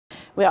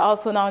We are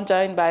also now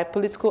joined by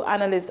political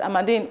analyst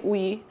Amadin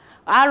Uyi,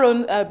 our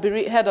own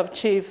head of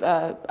chief,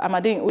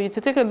 Amadin Uyi,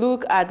 to take a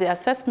look at the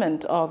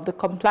assessment of the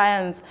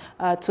compliance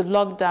to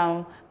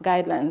lockdown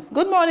guidelines.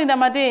 Good morning,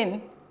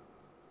 Amadin.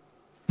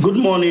 Good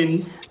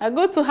morning.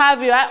 Good to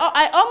have you.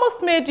 I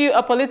almost made you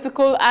a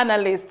political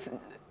analyst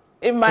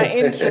in my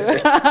intro.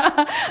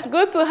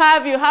 Good to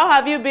have you. How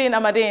have you been,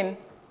 Amadin?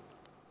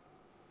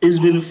 It's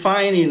been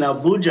fine in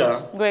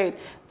Abuja. Great.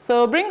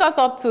 So bring us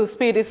up to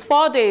speed. It's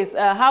 4 days.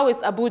 How is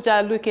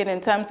Abuja looking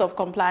in terms of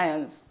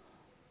compliance?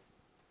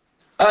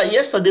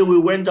 Yesterday we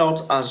went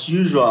out as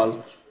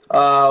usual.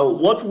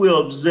 What we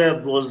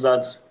observed was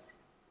that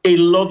a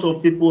lot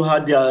of people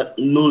had their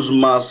nose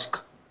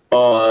mask,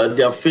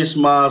 their face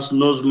mask,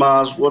 nose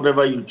mask,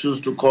 whatever you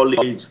choose to call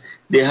it.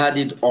 They had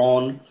it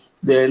on.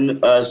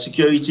 Then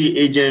security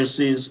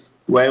agencies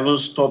were even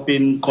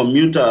stopping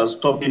commuters,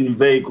 stopping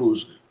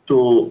vehicles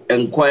to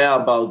inquire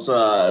about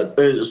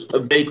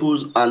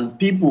vehicles and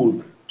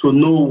people to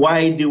know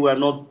why they were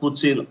not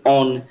putting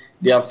on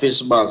their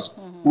face masks.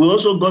 We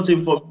also got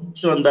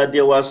information that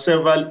there were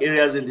several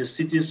areas in the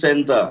city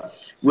center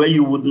where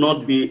you would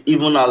not be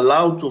even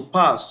allowed to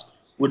pass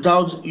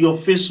without your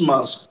face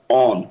mask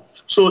on.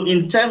 So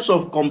in terms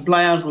of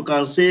compliance, we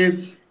can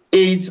say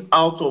 8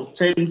 out of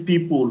 10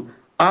 people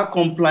are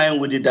complying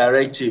with the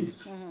directive.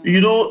 You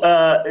know,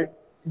 the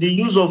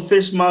use of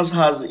face masks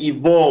has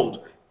evolved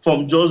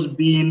from just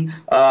being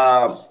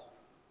a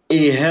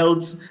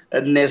health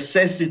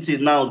necessity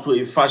now to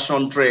a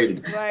fashion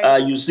trend. Right.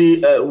 You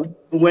see,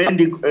 when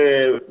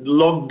the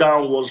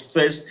lockdown was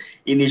first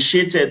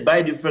initiated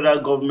by the federal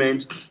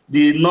government,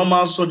 the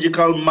normal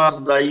surgical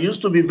mask that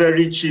used to be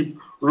very cheap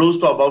rose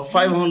to about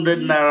 500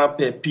 naira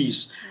per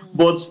piece.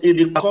 But in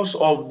the course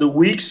of the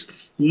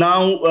weeks,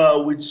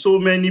 now with so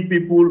many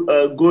people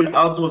going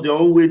out of their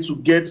own way to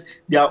get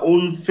their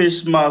own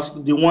face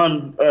mask, the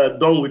one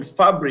done with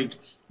fabric,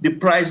 the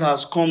price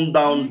has come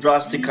down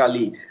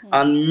drastically,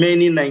 and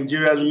many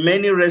Nigerians,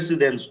 many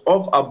residents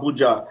of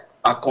Abuja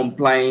are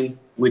complying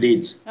with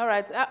it. All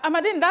right.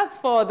 Amadin, that's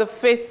for the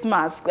face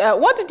mask.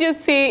 What did you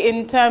see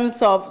in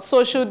terms of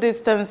social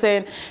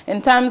distancing,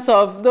 in terms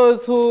of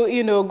those who,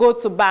 you know, go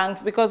to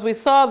banks? Because we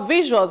saw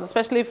visuals,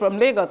 especially from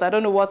Lagos, I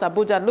don't know what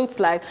Abuja looks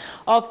like,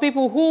 of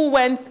people who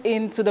went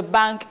into the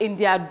bank in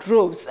their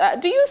droves.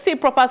 Do you see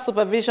proper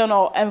supervision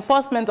or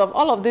enforcement of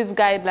all of these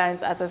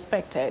guidelines as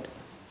expected?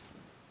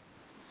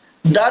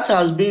 That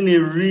has been a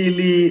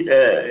really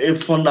a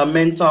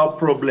fundamental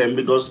problem,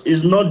 because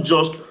it's not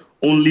just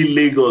only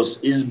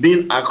Lagos, it's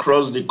been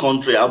across the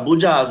country.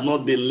 Abuja has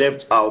not been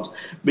left out,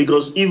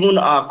 because even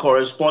our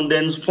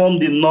correspondents from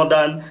the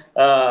northern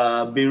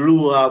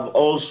bureau have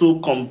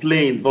also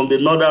complained, from the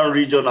northern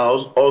region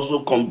have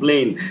also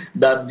complained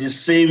that the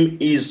same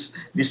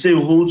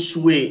holds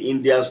sway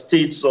in their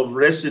states of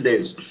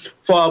residence.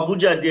 For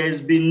Abuja, there has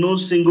been no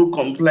single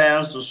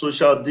compliance to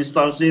social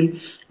distancing.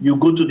 You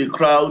go to the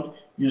crowd,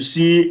 you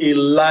see a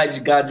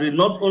large gathering,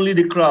 not only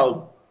the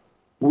crowd.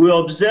 We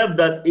observe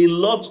that a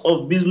lot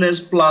of business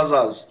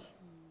plazas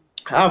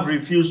have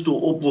refused to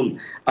open,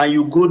 and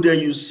you go there,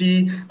 you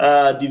see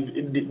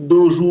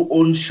those who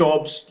own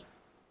shops,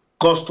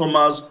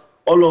 customers,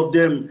 all of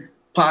them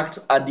packed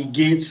at the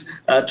gates,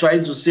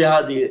 trying to see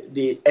how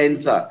they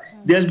enter.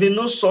 There's been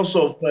no source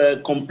of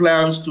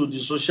compliance to the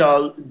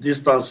social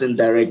distancing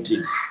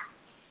directive.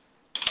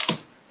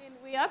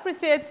 We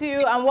appreciate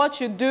you and what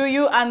you do,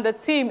 you and the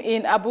team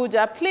in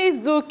Abuja. Please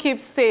do keep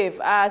safe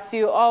as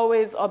you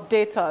always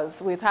update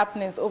us with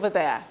happenings over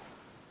there.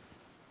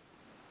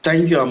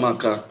 Thank you,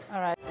 Amaka.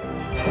 All right.